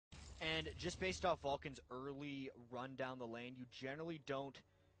And just based off Vulcan's early run down the lane, you generally don't...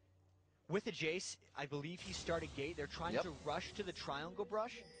 With the Jace, I believe he started gate. They're trying to rush to the triangle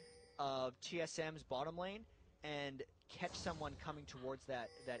brush of TSM's bottom lane and catch someone coming towards that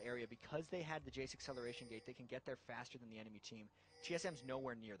area. Because they had the Jace acceleration gate, they can get there faster than the enemy team. TSM's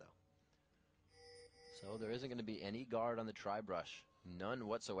nowhere near, though. So there isn't going to be any guard on the tri-brush. None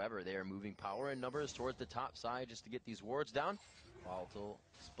whatsoever. They are moving power and numbers towards the top side just to get these wards down. Volatile,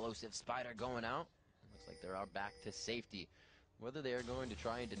 explosive spider going out. Looks like they're back to safety. Whether they are going to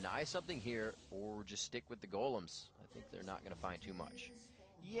try and deny something here or just stick with the golems, I think they're not going to find too much.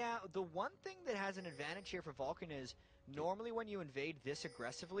 Yeah, the one thing that has an advantage here for Vulcan is normally when you invade this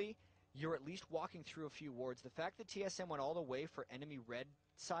aggressively, you're at least walking through a few wards. The fact that TSM went all the way for enemy red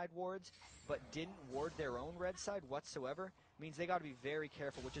side wards but didn't ward their own red side whatsoever means they got to be very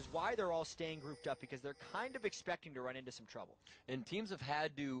careful, which is why they're all staying grouped up, because they're kind of expecting to run into some trouble. And teams have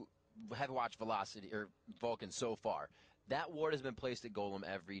had to watch Velocity or Vulcan so far. That ward has been placed at Golem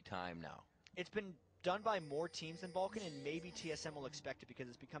every time now. It's been done by more teams than Vulcan, and maybe TSM will expect it because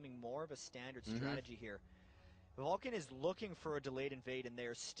it's becoming more of a standard strategy here. Vulcan is looking for a delayed invade, and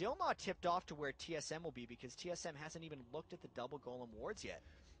they're still not tipped off to where TSM will be because TSM hasn't even looked at the double golem wards yet.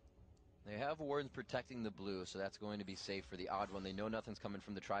 They have wards protecting the blue, so that's going to be safe for the odd one. They know nothing's coming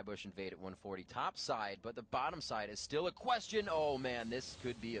from the tri-bush invade at 140 top side, but the bottom side is still a question. Oh man, this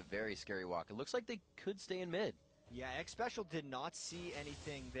could be a very scary walk. It looks like they could stay in mid. Yeah, X Special did not see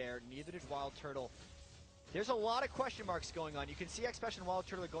anything there, neither did Wild Turtle. There's a lot of question marks going on. You can see X Special and Wild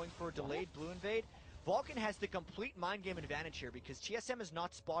Turtle are going for a delayed blue invade. Vulcan has the complete mind game advantage here because TSM has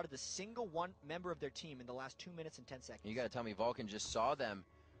not spotted a single one member of their team in the last 2 minutes and 10 seconds. You got to tell me Vulcan just saw them.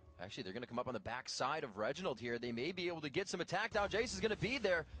 Actually, they're going to come up on the back side of Reginald here. They may be able to get some attack down. Jace is going to be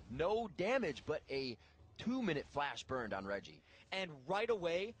there. No damage, but a 2-minute flash burned on Reggie. And right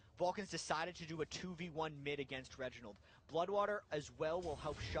away, Vulcan's decided to do a 2v1 mid against Reginald. Bloodwater as well will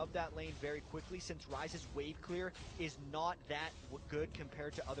help shove that lane very quickly since Ryze's wave clear is not that good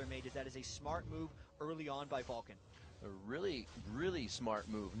compared to other mages. That is a smart move early on by Vulcan. A really, really smart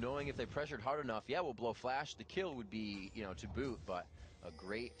move, knowing if they pressured hard enough, yeah, we'll blow flash. The kill would be, to boot, but a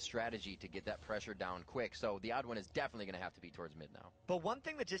great strategy to get that pressure down quick. So the odd one is definitely going to have to be towards mid now. But one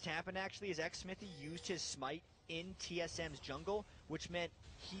thing that just happened, actually, is X-Smithy used his smite in TSM's jungle, which meant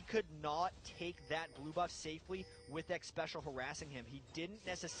he could not take that blue buff safely with X Special harassing him. He didn't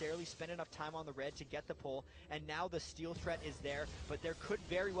necessarily spend enough time on the red to get the pull, and now the steal threat is there, but there could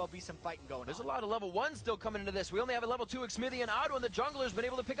very well be some fighting going on. There's a lot of level 1 still coming into this. We only have a level 2 Xmithy, and Odd One, the jungler's been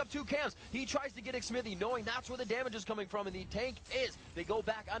able to pick up 2 cams. He tries to get Xmithy, knowing that's where the damage is coming from, and the tank is. They go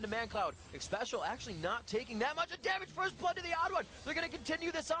back onto ManCloud. X Special actually not taking that much of damage. First blood to the Odd One. They're going to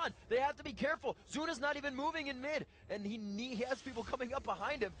continue this on. They have to be careful. Zuna's not even moving in mid, and he has people coming up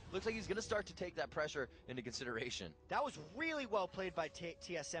behind him. Looks like he's going to start to take that pressure into consideration. That was really well played by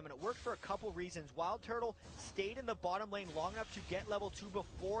TSM, and it worked for a couple reasons. Wild Turtle stayed in the bottom lane long enough to get level 2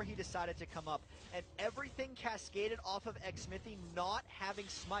 before he decided to come up, and everything cascaded off of Xmithy not having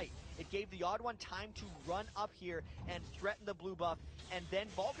smite. It gave the Odd One time to run up here and threaten the blue buff, and then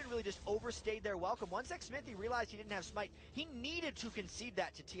Vulcan really just overstayed their welcome. Once Xmithy realized he didn't have smite, he needed to concede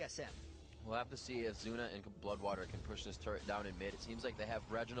that to TSM. We'll have to see if Zuna and Bloodwater can push this turret down in mid. It seems like they have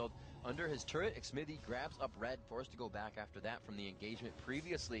Reginald under his turret. Xmithy grabs up red, forced to go back after that from the engagement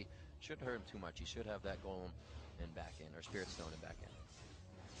previously. Shouldn't hurt him too much. He should have that golem and back in, or Spirit Stone and back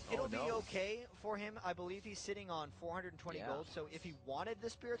in. It'll be okay for him. I believe he's sitting on 420 gold, so if he wanted the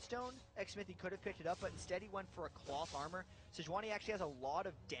Spirit Stone, Xmithy could have picked it up, but instead he went for a cloth armor. Sejuani actually has a lot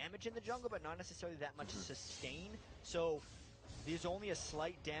of damage in the jungle, but not necessarily that much sustain, so there's only a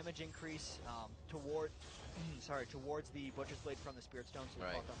slight damage increase towards the Butcher's Blade from the Spirit Stone, so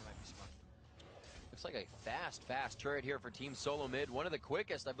the cloth armor might be smart. Looks like a fast turret here for Team SoloMid. One of the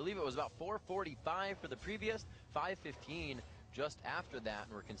quickest. I believe it was about 4:45 for the previous, 5:15 just after that,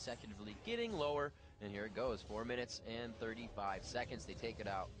 and we're consecutively getting lower. And here it goes, 4 minutes and 35 seconds. They take it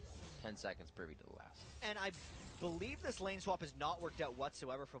out, 10 seconds privy to the last. And I believe this lane swap has not worked out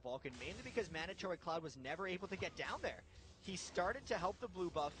whatsoever for Vulcan, mainly because Mandatory Cloud was never able to get down there. He started to help the blue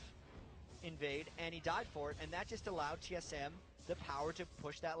buff invade, and he died for it, and that just allowed TSM the power to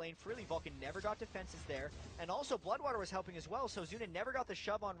push that lane freely. Vulcan never got defenses there, and also Bloodwater was helping as well, so Zuna never got the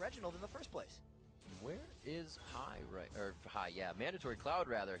shove on Reginald in the first place. Where is High, Mandatory Cloud,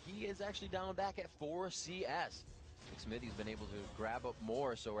 rather. He is actually down back at 4 CS. Xmithy's been able to grab up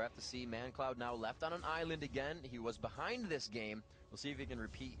more, so we'll have to see ManCloud now left on an island again. He was behind this game. We'll see if he can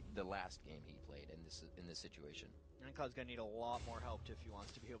repeat the last game he played in this situation. And Cloud's going to need a lot more help if he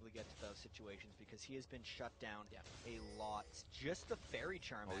wants to be able to get to those situations because he has been shut down a lot. Just the Fairy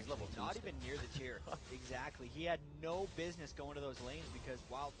Charm, he's level 2 not still. even near the tier. Exactly. He had no business going to those lanes because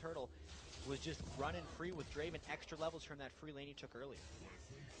Wild Turtle was just running free with Draven extra levels from that free lane he took earlier.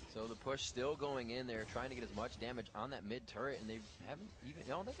 So the push still going in there, trying to get as much damage on that mid turret, and they haven't even,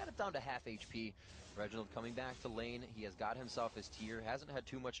 they got it down to half HP. Reginald coming back to lane. He has got himself his tier, hasn't had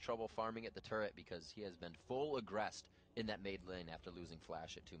too much trouble farming at the turret because he has been full aggressed in that mid lane after losing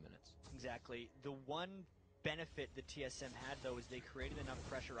flash at 2 minutes. Exactly. The one benefit the TSM had, though, is they created enough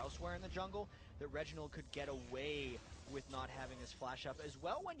pressure elsewhere in the jungle that Reginald could get away with not having his flash up. As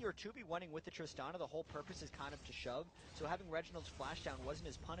well, when you're 2v1ing with the Tristana, the whole purpose is kind of to shove. So having Reginald's flash down wasn't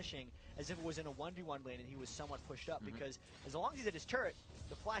as punishing as if it was in a 1v1 lane and he was somewhat pushed up, because as long as he's at his turret,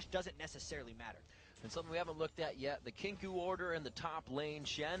 the flash doesn't necessarily matter. And something we haven't looked at yet, the Kinku order in the top lane,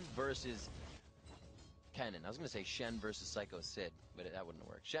 Shen versus Kennen. I was going to say Shen versus Psycho Sid, but that wouldn't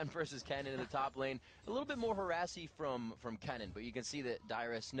work. Shen versus Kennen in the top lane. A little bit more harassy from Kennen, but you can see that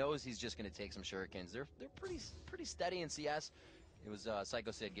Dyrus knows he's just going to take some shurikens. They're pretty steady in CS. It was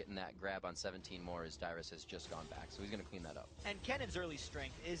Psycho Sid getting that grab on 17 more as Dyrus has just gone back, so he's going to clean that up. And Kennen's early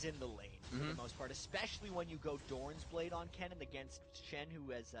strength is in the lane for the most part, especially when you go Dorn's Blade on Kennen against Shen,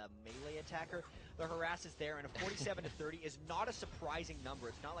 who is a melee attacker. The harass is there, and a 47 to 30 is not a surprising number.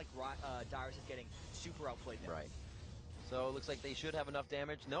 It's not like Dyrus is getting super outplayed there. Right. So it looks like they should have enough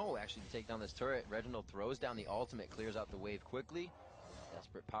damage. No, actually, to take down this turret. Reginald throws down the ultimate, clears out the wave quickly.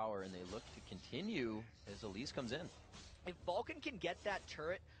 Desperate power, and they look to continue as Elise comes in. If Vulcun can get that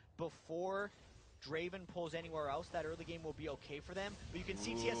turret before Draven pulls anywhere else, that early game will be okay for them. But you can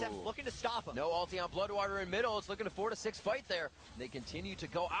see TSM looking to stop him. No ulti on Bloodwater in middle. It's looking a 4-6 fight there. They continue to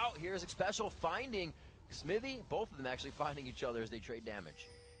go out. Here's Special finding Smithy. Both of them actually finding each other as they trade damage.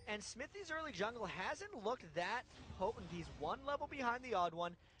 And Smithy's early jungle hasn't looked that potent. He's one level behind the odd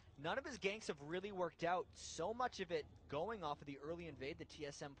one. None of his ganks have really worked out. So much of it going off of the early invade that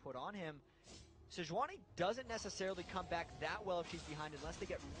TSM put on him. Sejuani doesn't necessarily come back that well if she's behind unless they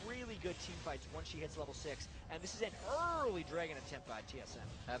get really good team fights once she hits level 6. And this is an early dragon attempt by TSM.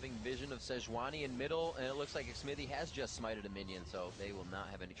 Having vision of Sejuani in middle, and it looks like Smithy has just smited a minion, so they will not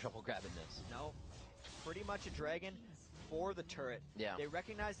have any trouble grabbing this. No, pretty much a dragon for the turret. Yeah. They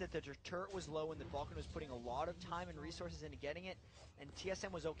recognized that the turret was low and that Vulcun was putting a lot of time and resources into getting it, and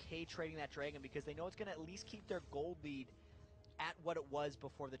TSM was okay trading that dragon because they know it's going to at least keep their gold lead at what it was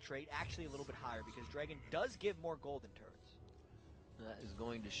before the trade, actually a little bit higher, because Dragon does give more gold than turrets. That is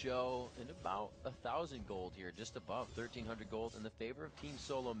going to show in about 1,000 gold here, just above 1,300 gold in the favor of Team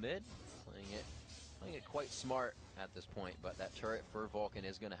SoloMid. Playing it quite smart at this point, but that turret for Vulcun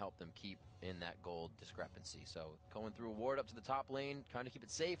is going to help them keep in that gold discrepancy. So going through a ward up to the top lane, trying to keep it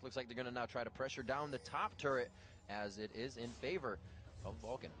safe. Looks like they're going to now try to pressure down the top turret as it is in favor of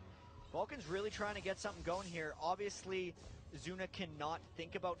Vulcun. Vulcan's really trying to get something going here. Obviously, Zuna cannot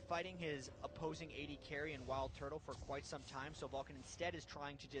think about fighting his opposing AD carry and Wild Turtle for quite some time, so Vulcun instead is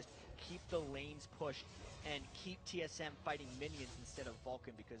trying to just keep the lanes pushed and keep TSM fighting minions instead of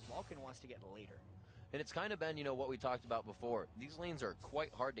Vulcun, because Vulcun wants to get later. And it's kind of been, what we talked about before. These lanes are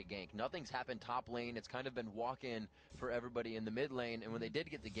quite hard to gank. Nothing's happened top lane. It's kind of been walk-in for everybody in the mid lane, and when they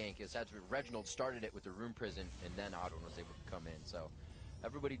did get the gank, it's that's when Reginald started it with the Rune Prison, and then Audwin was able to come in. So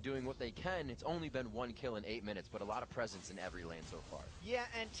everybody doing what they can. It's only been 1 kill in 8 minutes, but a lot of presence in every lane so far. Yeah,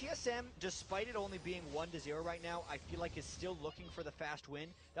 and TSM, despite it only being 1-0 right now, I feel like is still looking for the fast win.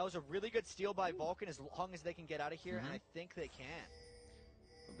 That was a really good steal by Vulcun as long as they can get out of here, and I think they can.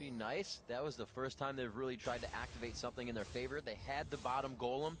 Would be nice. That was the first time they've really tried to activate something in their favor. They had the bottom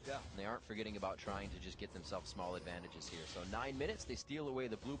golem, and they aren't forgetting about trying to just get themselves small advantages here. So 9 minutes, they steal away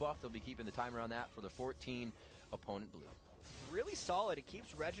the blue buff. They'll be keeping the timer on that for the 14 opponent blue. Really solid. It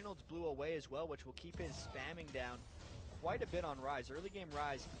keeps Reginald's blue away as well, which will keep his spamming down quite a bit on Ryze. Early game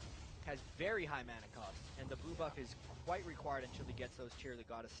Ryze has very high mana cost, and the blue buff is quite required until he gets those Tear the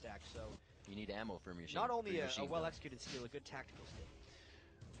Goddess stacks. So you need ammo from your machine. Not only a well-executed steal, a good tactical steal.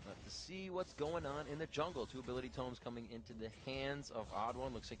 To see what's going on in the jungle. 2 ability tomes coming into the hands of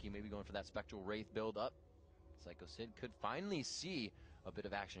Odd1. Looks like he may be going for that Spectral Wraith build up. Psycho Sid could finally see a bit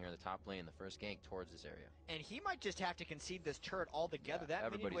of action here in the top lane, the first gank towards this area. And he might just have to concede this turret altogether. That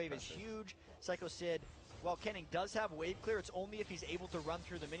minion wave is huge. Psycho Sid, while Kenning does have wave clear, it's only if he's able to run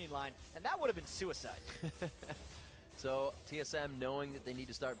through the minion line, and that would have been suicide. So TSM, knowing that they need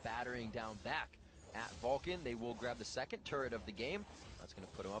to start battering down back at Vulcun, they will grab the second turret of the game. That's going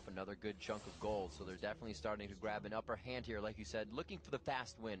to put them up another good chunk of gold. So they're definitely starting to grab an upper hand here, like you said, looking for the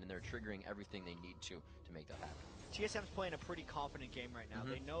fast win, and they're triggering everything they need to make that happen. TSM's playing a pretty confident game right now.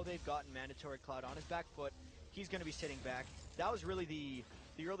 They know they've gotten Mandatory Cloud on his back foot. he's going to be sitting back. That was really the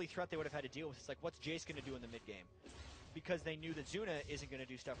early threat they would have had to deal with. It's like, what's Jace going to do in the mid game? Because they knew that Zuna isn't going to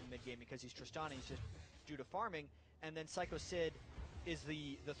do stuff in mid game because he's Tristana, he's just due to farming, and then Psycho Sid is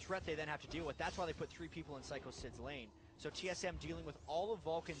the threat they then have to deal with. That's why they put 3 people in Psycho Sid's lane. So TSM dealing with all of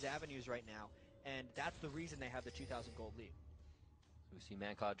Vulcan's avenues right now, and that's the reason they have the 2,000 gold lead. We see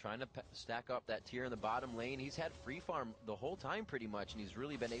ManCloud trying to stack up that tier in the bottom lane. He's had free farm the whole time pretty much, and he's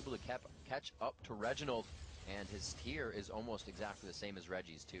really been able to catch up to Reginald, and his tier is almost exactly the same as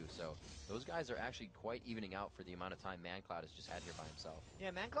Reggie's too. So those guys are actually quite evening out for the amount of time ManCloud has just had here by himself.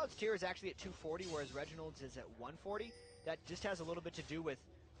 Yeah, ManCloud's tier is actually at 240, whereas Reginald's is at 140. That just has a little bit to do with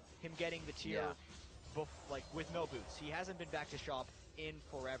him getting the tier like with no boots. He hasn't been back to shop in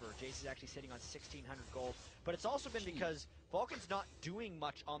forever. Jace is actually sitting on 1,600 gold. But it's also been because Vulcan's not doing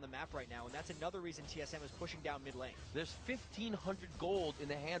much on the map right now, and that's another reason TSM is pushing down mid lane. There's 1,500 gold in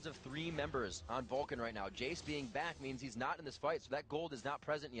the hands of 3 members on Vulcan right now. Jace being back means he's not in this fight, so that gold is not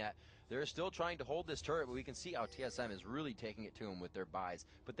present yet. They're still trying to hold this turret, but we can see how TSM is really taking it to him with their buys.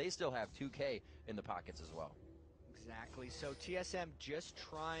 But they still have 2K in the pockets as well. Exactly. So TSM just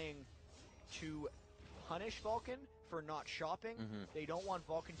trying to punish Vulcan for not shopping. They don't want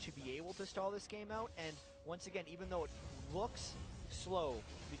Vulcan to be able to stall this game out. And once again, even though it looks slow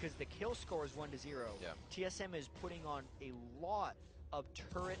because the kill score is 1-0, TSM is putting on a lot of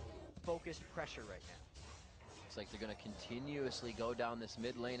turret-focused pressure right now. Looks like they're going to continuously go down this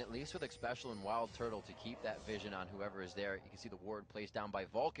mid lane, at least with Xpecial and Wild Turtle, to keep that vision on whoever is there. You can see the ward placed down by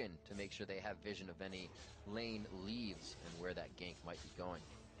Vulcan to make sure they have vision of any lane leaves and where that gank might be going.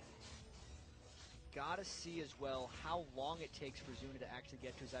 Gotta see as well how long it takes for Zuna to actually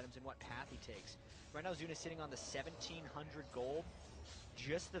get to his items and what path he takes. Right now Zuna's sitting on the 1,700 gold,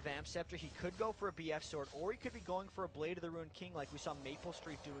 just the Vamp Scepter. He could go for a BF Sword, or he could be going for a Blade of the Ruined King like we saw Maple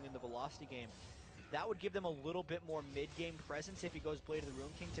Street doing in the Velocity game. That would give them a little bit more mid-game presence if he goes Blade of the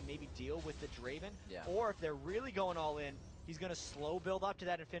Ruined King to maybe deal with the Draven. Or if they're really going all in, he's going to slow build up to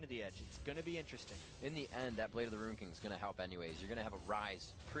that Infinity Edge. It's going to be interesting. In the end, that Blade of the Ruined King is going to help anyways. You're going to have a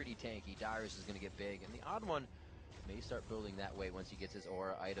Rise, pretty tanky. Dyrus is going to get big, and the Odd One may start building that way once he gets his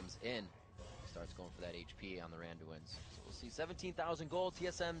aura items in. He starts going for that HP on the Randuins. So we'll see 17,000 gold.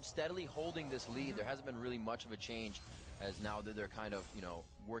 TSM steadily holding this lead. There hasn't been really much of a change as now that they're kind of,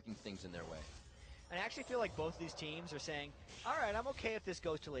 working things in their way. And I actually feel like both of these teams are saying, all right, I'm okay if this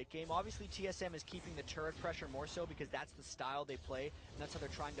goes to late game. Obviously, TSM is keeping the turret pressure more so because that's the style they play, and that's how they're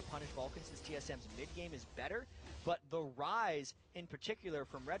trying to punish Vulcan since TSM's mid-game is better. But the Rise, in particular,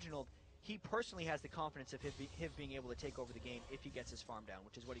 from Reginald, he personally has the confidence of him being able to take over the game if he gets his farm down,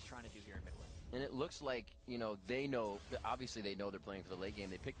 which is what he's trying to do here in mid lane. And it looks like, they know, obviously they know they're playing for the late game.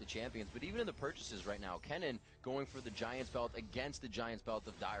 They pick the champions, but even in the purchases right now, Kennen going for the Giants belt against the Giants belt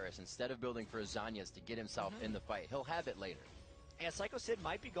of Dyrus instead of building for Azanias to get himself in the fight. He'll have it later. And Psycho Sid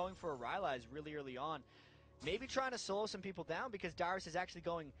might be going for a Rylai's really early on. Maybe trying to solo some people down because Dyrus is actually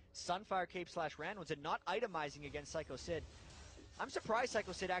going Sunfire Cape / Randuins and not itemizing against Psycho Sid. I'm surprised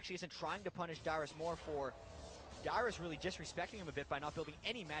Psycho Sid actually isn't trying to punish Dyrus more for Dyrus really disrespecting him a bit by not building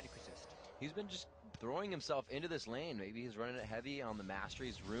any magic resist. He's been just throwing himself into this lane. Maybe he's running it heavy on the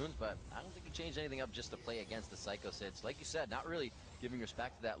Mastery's runes, but I don't think he changed anything up just to play against the Psycho Sids. Like you said, not really giving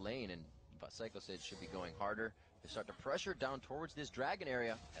respect to that lane, but Psycho Sid should be going harder. They start to pressure down towards this dragon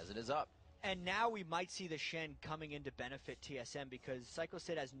area as it is up. And now we might see the Shen coming in to benefit TSM because Psycho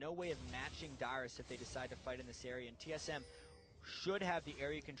Sid has no way of matching Dyrus if they decide to fight in this area, and TSM should have the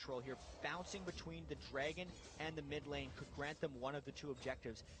area control here. Bouncing between the dragon and the mid lane could grant them one of the two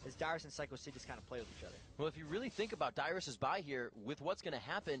objectives as Dyrus and Psycho Sid just kind of play with each other. Well, if you really think about Dyrus's buy here, with what's going to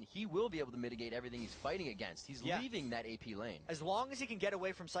happen, he will be able to mitigate everything he's fighting against. He's leaving that AP lane. As long as he can get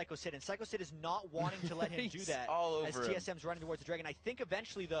away from Psycho Sid, and Psycho Sid is not wanting to let him do that all over as TSM's running towards the dragon. I think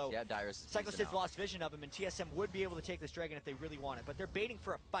eventually, though, Dyrus Psycho Sid's lost vision of him, and TSM would be able to take this dragon if they really want it, but they're baiting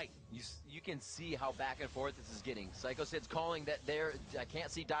for a fight. You can see how back and forth this is getting. Psycho Sid's calling that I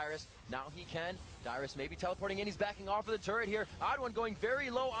can't see Dyrus. Now he can. Dyrus maybe teleporting in. He's backing off of the turret here. Odd One going very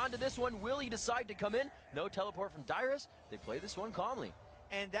low onto this one. Will he decide to come in? No teleport from Dyrus. They play this one calmly.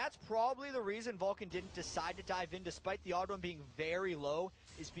 And that's probably the reason Vulcan didn't decide to dive in despite the Odd One being very low,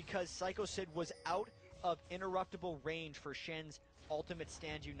 is because Psycho Sid was out of interruptible range for Shen's ultimate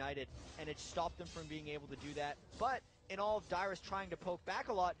stand united, and it stopped them from being able to do that. But in all of Dyrus trying to poke back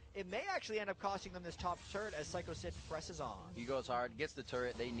a lot, it may actually end up costing them this top turret as Psycho Sid presses on. He goes hard, gets the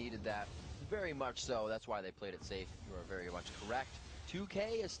turret. They needed that very much so. That's why they played it safe. You are very much correct.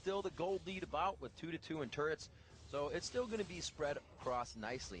 2K is still the gold lead about with 2-2 in turrets. So it's still going to be spread across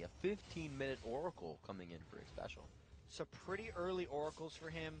nicely. A 15-minute Oracle coming in for Xpecial. So pretty early Oracles for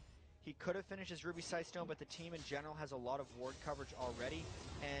him. He could have finished his Ruby Sightstone, but the team in general has a lot of ward coverage already,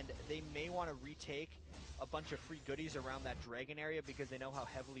 and they may want to retake a bunch of free goodies around that Dragon area because they know how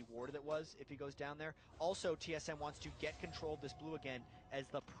heavily warded it was if he goes down there. Also, TSM wants to get control of this blue again, as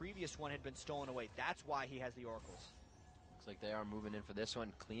the previous one had been stolen away. That's why he has the Oracles. Looks like they are moving in for this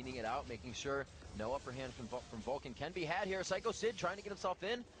one, cleaning it out, making sure no upper hand from Vulcun can be had here. Psycho Sid trying to get himself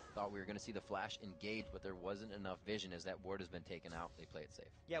in. Thought we were going to see the flash engage, but there wasn't enough vision as that ward has been taken out. They play it safe.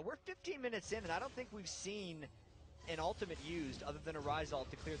 Yeah, we're 15 minutes in, and I don't think we've seen an ultimate used other than a Rise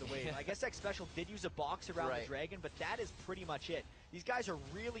ult to clear the wave. I guess X Special did use a box around the Dragon, but that is pretty much it. These guys are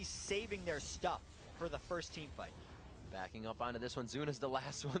really saving their stuff for the first team fight. Backing up onto this one, Zuna's the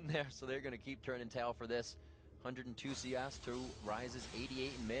last one there, so they're going to keep turning tail for this. 102 CS to Rise's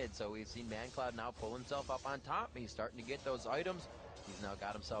 88 in mid, so we've seen ManCloud now pull himself up on top. He's starting to get those items. He's now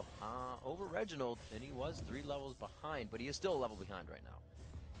got himself over Reginald, and he was 3 levels behind, but he is still a level behind right now.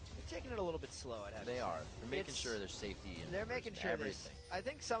 They're taking it a little bit slow, I'd have to say. They are. They're making sure there's safety and they're making sure everything. I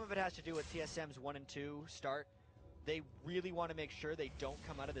think some of it has to do with TSM's 1 and 2 start. They really want to make sure they don't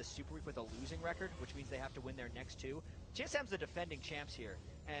come out of this Super Week with a losing record, which means they have to win their next 2. TSM's the defending champs here,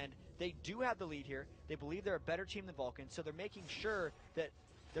 and they do have the lead here. They believe they're a better team than Vulcun, so they're making sure that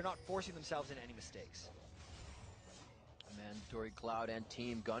they're not forcing themselves into any mistakes. Mandatory Cloud and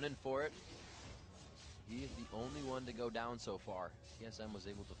team gunning for it. He is the only one to go down so far. TSM was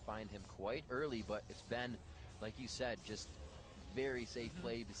able to find him quite early, but it's been, like you said, just very safe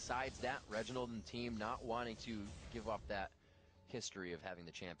play. Besides that, Reginald and team not wanting to give up that history of having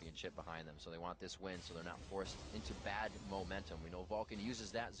the championship behind them. So they want this win so they're not forced into bad momentum. We know Vulcun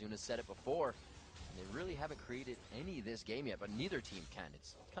uses that. Zuna said it before. And they really haven't created any this game yet, but neither team can.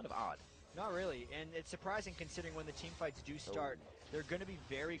 It's kind of odd. Not really, and it's surprising considering when the team fights do start, they're going to be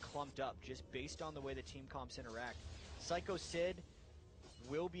very clumped up just based on the way the team comps interact. Psycho Sid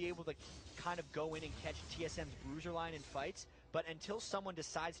will be able to kind of go in and catch TSM's bruiser line in fights, but until someone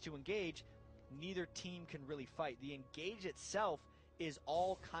decides to engage, neither team can really fight. The engage itself is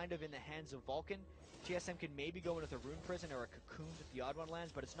all kind of in the hands of Vulcun. TSM can maybe go in with a Rune Prison or a Cocoon if the odd one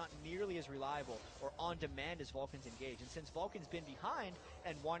lands, but it's not nearly as reliable or on demand as Vulcan's engage. And since Vulcan's been behind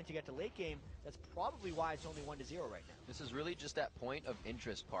and wanting to get to late game, that's probably why it's only 1-0 right now. This is really just that point of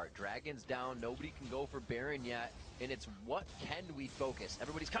interest part. Dragon's down, nobody can go for Baron yet, and it's what can we focus?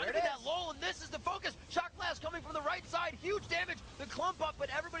 Everybody's kind of in that lull, and this is the focus. Shock Blast coming from the right side, huge damage, the clump up, but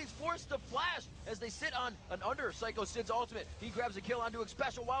everybody's forced to flash as they sit on an under Psycho Sid's ultimate. He grabs a kill onto a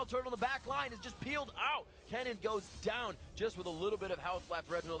special. Wild Turtle in the back line is just peeled out. Cannon goes down just with a little bit of health left.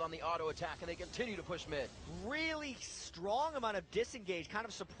 Reginald on the auto attack, and they continue to push mid. Really strong amount of disengage, kind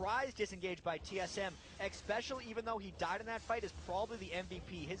of surprise disengage by TSM. Especially even though he died in that fight, is probably the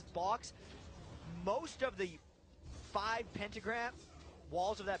MVP. His box, most of the 5 pentagram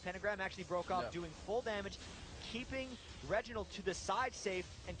walls of that pentagram actually broke off, doing full damage, keeping Reginald to the side safe,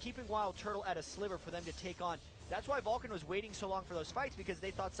 and keeping Wild Turtle at a sliver for them to take on. That's why Vulcun was waiting so long for those fights, because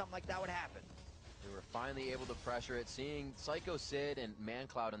they thought something like that would happen. They were finally able to pressure it. Seeing Psycho Sid and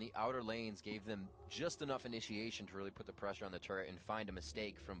ManCloud on the outer lanes gave them just enough initiation to really put the pressure on the turret and find a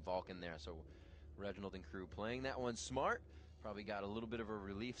mistake from Vulcun there. So Reginald and crew playing that one smart. Probably got a little bit of a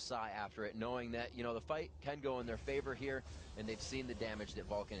relief sigh after it, knowing that, you know, the fight can go in their favor here, and they've seen the damage that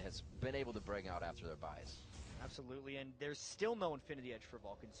Vulcun has been able to bring out after their buys. Absolutely, and there's still no Infinity Edge for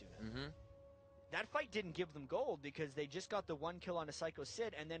Vulcun Zuna. That fight didn't give them gold because they just got the 1 kill on a Psycho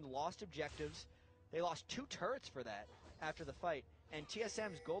Sid and then lost objectives. They lost 2 turrets for that after the fight, and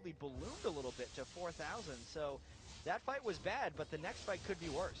TSM's gold lead ballooned a little bit to 4,000. So that fight was bad, but the next fight could be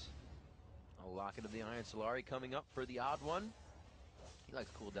worse. A Locket of the Iron Solari coming up for the odd one. He likes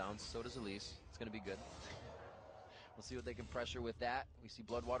cooldowns, so does Elise. It's going to be good. We'll see what they can pressure with that. We see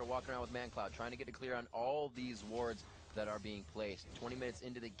Bloodwater walking around with ManCloud, trying to get a clear on all these wards that are being placed. 20 minutes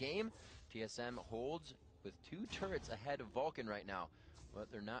into the game, TSM holds with 2 turrets ahead of Vulcun right now,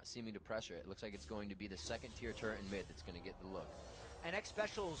 but they're not seeming to pressure it. It looks like it's going to be the 2nd tier turret in mid that's going to get the look. And X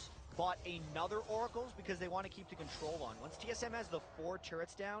Specials bought another Oracles because they want to keep the control on. Once TSM has the 4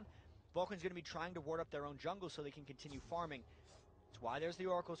 turrets down, Vulcan's going to be trying to ward up their own jungle so they can continue farming. That's why there's the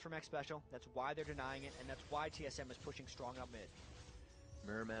Oracles from X Special. That's why they're denying it, and that's why TSM is pushing strong up mid.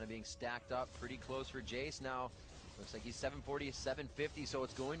 Mirror Mana being stacked up pretty close for Jace now. Looks like he's 740, 750, so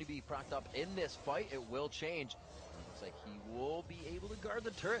it's going to be procced up in this fight. It will change. Looks like he will be able to guard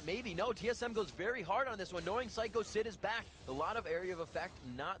the turret. Maybe. No, TSM goes very hard on this one, knowing Psycho Sid is back. A lot of area of effect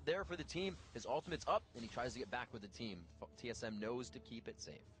not there for the team. His ultimate's up, and he tries to get back with the team. TSM knows to keep it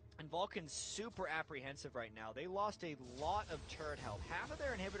safe. And Vulcan's super apprehensive right now. They lost a lot of turret health. Half of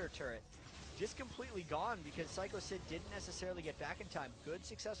their inhibitor turret just completely gone because Psycho Sid didn't necessarily get back in time. Good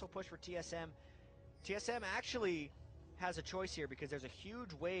successful push for TSM. TSM actually has a choice here because there's a huge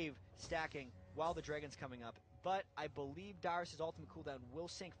wave stacking while the Dragon's coming up. But I believe Dyrus' ultimate cooldown will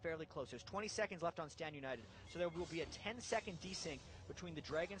sync fairly close. There's 20 seconds left on Stand United, so there will be a 10-second desync between the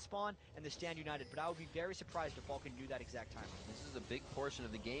Dragon spawn and the Stand United, but I would be very surprised if Vulcun do that exact time. This is a big portion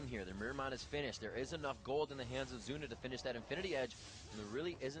of the game here. The Mirror Mount is finished. There is enough gold in the hands of Zuna to finish that Infinity Edge, and there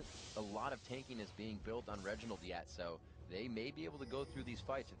really isn't a lot of tankiness being built on Reginald yet, so they may be able to go through these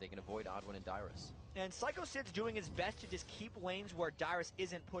fights if they can avoid Odd1 and Dyrus. And Psycho Sid's doing his best to just keep lanes where Dyrus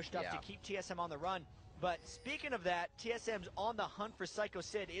isn't pushed up to keep TSM on the run. But speaking of that, TSM's on the hunt for Psycho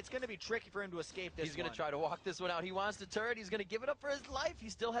Sid. It's going to be tricky for him to escape this one. He's going to try to walk this one out. He wants the turret. He's going to give it up for his life. He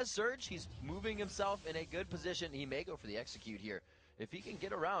still has Surge. He's moving himself in a good position. He may go for the execute here. If he can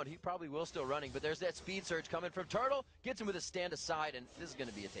get around, he probably will still running. But there's that speed surge coming from Turtle. Gets him with a stand aside, and this is going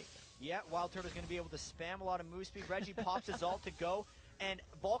to be a takedown. Yeah, Wild Turtle's going to be able to spam a lot of move speed. Reggie pops his ult to go. And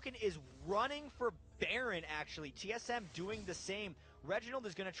Vulcun is running for Baron, actually. TSM doing the same. Reginald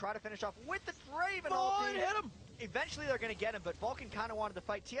is going to try to finish off with the Draven ulti. Hit him! Eventually they're going to get him, but Vulcun kind of wanted to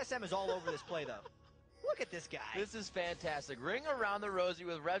fight. TSM is all over this play, though. Look at this guy. This is fantastic. Ring around the rosy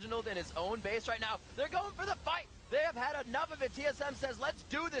with Reginald in his own base right now. They're going for the fight. They have had enough of it. TSM says, let's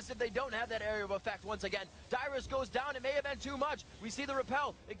do this if they don't have that area of effect once again. Dyrus goes down. It may have been too much. We see the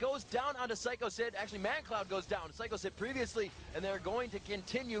repel. It goes down onto Psycho Sid. Actually, ManCloud goes down to Psycho Sid previously, and they're going to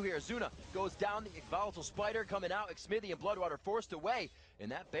continue here. Zuna goes down. The Volatile Spider coming out. Xmithie and Bloodwater forced away. And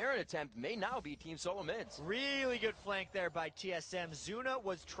that Baron attempt may now be Team SoloMid's. Really good flank there by TSM. Zuna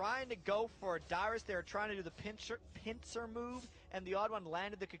was trying to go for Dyrus. They were trying to do the pincer move, and the Odd1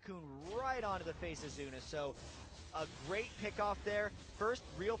 landed the cocoon right onto the face of Zuna. So a great pick off there. First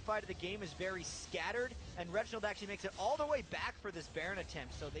real fight of the game is very scattered, and Reginald actually makes it all the way back for this Baron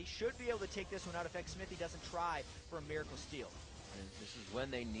attempt. So they should be able to take this one out if Xmithie doesn't try for a miracle steal. And this is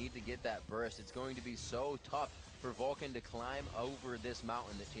when they need to get that burst. It's going to be so tough for Vulcun to climb over this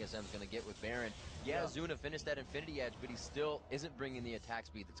mountain that TSM is going to get with Baron. Yeah, Zuna finished that Infinity Edge, but he still isn't bringing the attack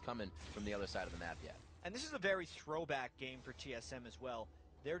speed that's coming from the other side of the map yet. And this is a very throwback game for TSM as well.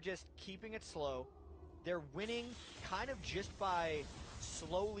 They're just keeping it slow. They're winning kind of just by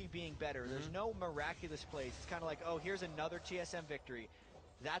slowly being better. There's no miraculous plays. It's kind of like, oh, here's another TSM victory.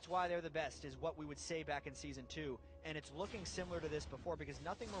 That's why they're the best, is what we would say back in Season 2. And it's looking similar to this before because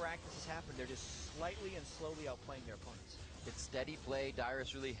nothing miraculous has happened. They're just slightly and slowly outplaying their opponents. It's steady play.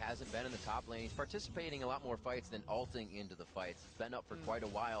 Dyrus really hasn't been in the top lane. He's participating in a lot more fights than ulting into the fights. It's been up for quite a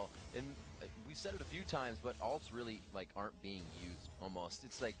while. And we've said it a few times, but ults really aren't being used almost.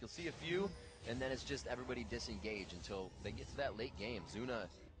 It's like you'll see a few, and then it's just everybody disengage until they get to that late game. Zuna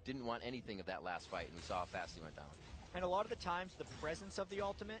didn't want anything of that last fight, and we saw how fast he went down. And a lot of the times, the presence of the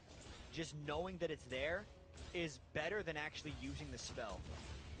ultimate, just knowing that it's there, is better than actually using the spell.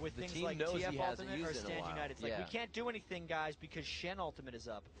 With things like TF Ultimate or Stand United, it's like, we can't do anything, guys, because Shen Ultimate is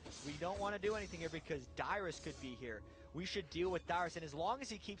up. We don't want to do anything here because Dyrus could be here. We should deal with Dyrus, and as long as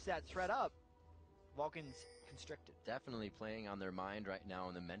he keeps that threat up, Vulcan's constricted. Definitely playing on their mind right now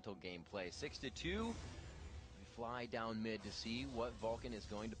in the mental gameplay. 6-2. We fly down mid to see what Vulcun is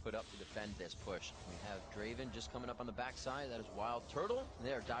going to put up to defend this push. We have Draven just coming up on the backside. That is Wild Turtle.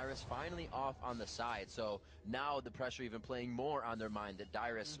 There, Dyrus finally off on the side. So now the pressure even playing more on their mind that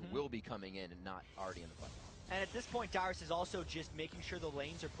Dyrus will be coming in and not already in the fight. And at this point, Dyrus is also just making sure the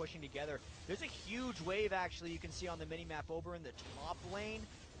lanes are pushing together. There's a huge wave, actually, you can see on the minimap over in the top lane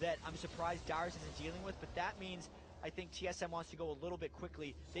that I'm surprised Dyrus isn't dealing with, but that means I think TSM wants to go a little bit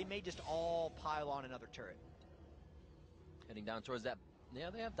quickly. They may just all pile on another turret. Heading down towards that. Yeah,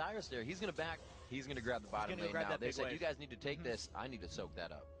 they have Dyrus there. He's going to back. He's going to grab the bottom lane now. They said, you guys need to take this. I need to soak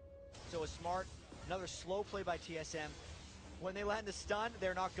that up. So a smart, another slow play by TSM. When they land the stun,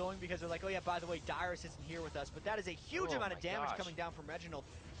 they're not going because they're like, oh yeah, by the way, Dyrus isn't here with us. But that is a huge amount of damage coming down from Reginald.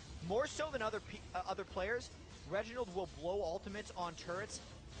 More so than other players, Reginald will blow ultimates on turrets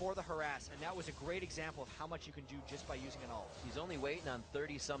for the harass, and that was a great example of how much you can do just by using an ult. He's only waiting on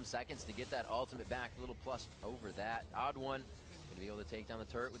 30-some seconds to get that ultimate back. A little plus over that. Odd1 going to be able to take down the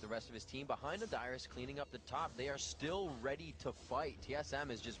turret with the rest of his team. Behind the Dyrus, cleaning up the top. They are still ready to fight. TSM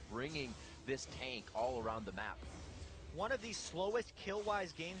is just bringing this tank all around the map. One of the slowest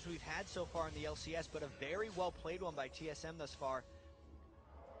kill-wise games we've had so far in the LCS, but a very well-played one by TSM thus far.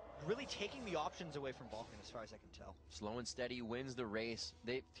 Really taking the options away from Vulcun as far as I can tell. Slow and steady wins the race.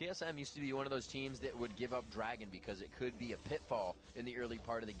 TSM used to be one of those teams that would give up Dragon because it could be a pitfall in the early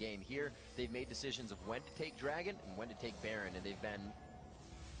part of the game. Here, they've made decisions of when to take Dragon and when to take Baron, and they've been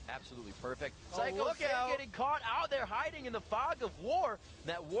absolutely perfect. Oh, Psycho look Sid out. getting caught out there hiding in the fog of war.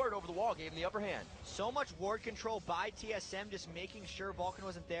 That ward over the wall gave him the upper hand. So much ward control by TSM, just making sure Vulcun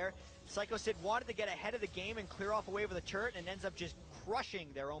wasn't there. Psycho Sid wanted to get ahead of the game and clear off away with a turret, and ends up just crushing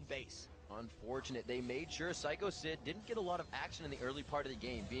their own base. Unfortunate. They made sure Psycho Sid didn't get a lot of action in the early part of the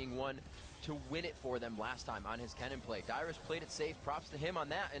game, being one to win it for them last time on his cannon play. Dyrus played it safe. Props to him on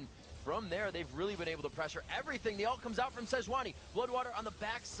that. And from there, they've really been able to pressure everything. The ult comes out from Sejuani. Bloodwater on the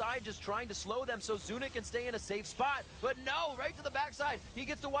backside, just trying to slow them so Zuna can stay in a safe spot. But no, right to the backside. He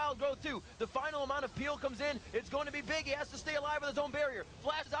gets the wild growth too. The final amount of peel comes in. It's going to be big. He has to stay alive with his own barrier.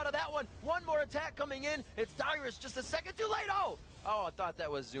 Flashes out of that one. One more attack coming in. It's Dyrus just a second too late. Oh, I thought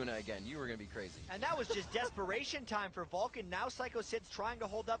that was Zuna again. You were going to be crazy. And that was just desperation time for Vulcun. Now Psycho Sid's trying to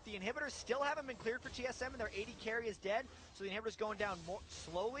hold up. The inhibitors still haven't been cleared for TSM, and their AD carry is dead. So the inhibitor's going down more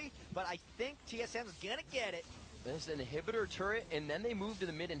slowly, but I think TSM's going to get it. This inhibitor turret, and then they move to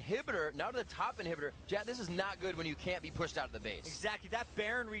the mid inhibitor, now to the top inhibitor. Jack, this is not good when you can't be pushed out of the base. Exactly. That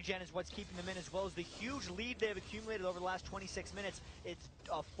Baron regen is what's keeping them in, as well as the huge lead they've accumulated over the last 26 minutes. It's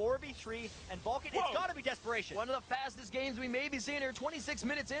a 4v3, and Vulcun, it's got to be desperation. One of the fastest games we may be seeing here. 26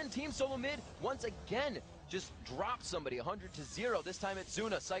 minutes in, Team SoloMid once again just dropped somebody 100-0. This time it's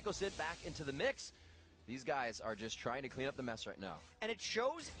Zuna. Psycho Sid back into the mix. These guys are just trying to clean up the mess right now. And it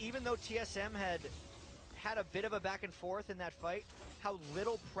shows, even though TSM had a bit of a back and forth in that fight, how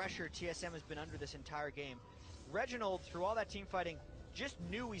little pressure TSM has been under this entire game. Reginald, through all that team fighting, just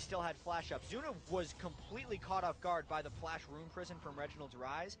knew he still had flash up. Zuna was completely caught off guard by the flash rune prison from Reginald's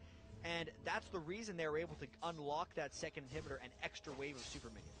rise, and that's the reason they were able to unlock that second inhibitor and extra wave of super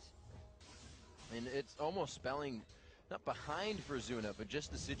minions. And it's almost spelling, not behind for Zuna, but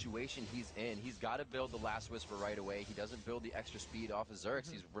just the situation he's in. He's got to build the Last Whisper right away. He doesn't build the extra speed off of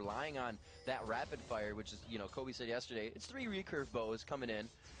Xerx. He's relying on that rapid fire, which is, you know, Kobe said yesterday, it's 3 recurve bows coming in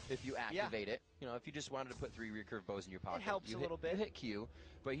if you activate it. You know, if you just wanted to put 3 recurve bows in your pocket, it helps a little bit. You hit Q,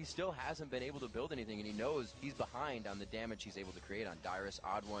 but he still hasn't been able to build anything, and he knows he's behind on the damage he's able to create on Dyrus,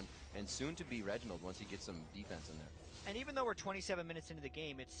 Odd One, and soon to be Reginald once he gets some defense in there. And even though we're 27 minutes into the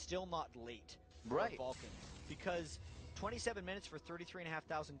game, it's still not late for Vulcun, because 27 minutes for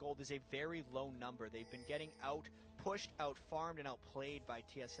 33,500 gold is a very low number. They've been getting pushed, out-farmed, and outplayed by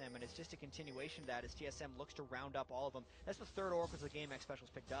TSM, and it's just a continuation of that as TSM looks to round up all of them. That's the third Oracles of the Game X Specials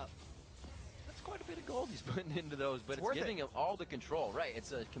picked up. That's quite a bit of gold he's putting into those, but it's giving him all the control. Right,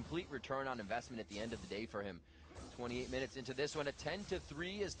 it's a complete return on investment at the end of the day for him. 28 minutes into this one, a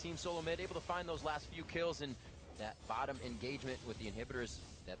 10-3 as Team SoloMid able to find those last few kills and that bottom engagement with the inhibitors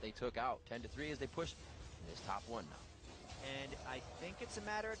that they took out. 10-3 as they push this top one now. And I think it's a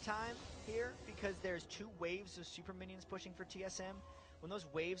matter of time here, because there's 2 waves of super minions pushing for TSM. When those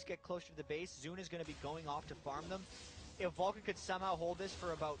waves get closer to the base, Zuna's going to be going off to farm them. If Vulcun could somehow hold this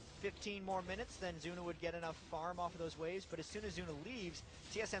for about 15 more minutes, then Zuna would get enough farm off of those waves. But as soon as Zuna leaves,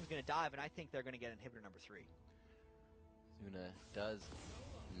 TSM's going to dive, and I think they're going to get inhibitor number 3. Zuna does.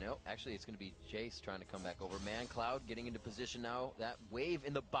 Nope, actually it's going to be Jace trying to come back over. ManCloud getting into position now. That wave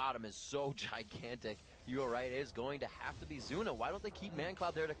in the bottom is so gigantic. You are right, it is going to have to be Zuna. Why don't they keep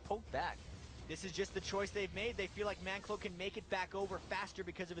ManCloud there to poke back? This is just the choice they've made. They feel like ManCloud can make it back over faster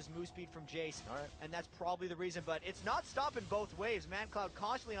because of his move speed from Jace. All right. And that's probably the reason, but it's not stopping both waves. ManCloud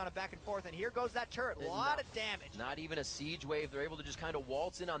constantly on a back and forth, and here goes that turret. A lot of damage. Not even a siege wave. They're able to just kind of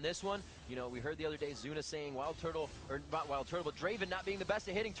waltz in on this one. You know, we heard the other day Zuna saying Wild Turtle, or not Wild Turtle, but Draven not being the best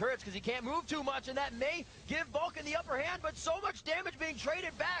at hitting turrets because he can't move too much, and that may give Vulcun the upper hand, but so much damage being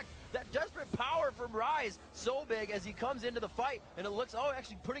traded back. That desperate power from Rise, so big as he comes into the fight, and it looks,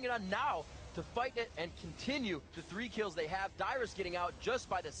 actually putting it on now to fight it and continue the 3 kills they have. Dyrus getting out just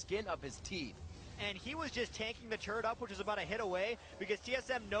by the skin of his teeth. And he was just tanking the turret up, which is about a hit away, because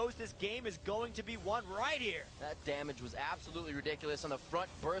TSM knows this game is going to be won right here. That damage was absolutely ridiculous on the front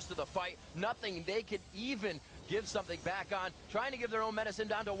burst of the fight. Nothing they could even give something back on. Trying to give their own medicine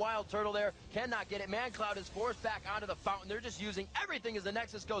down to Wild Turtle there. Cannot get it. ManCloud is forced back onto the fountain. They're just using everything as the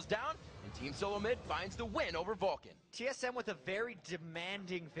Nexus goes down. And Team SoloMid finds the win over Vulcun. TSM with a very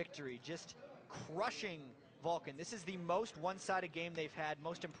demanding victory, just crushing Vulcun. This is the most one-sided game they've had,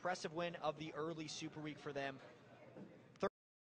 most impressive win of the early Super Week for them.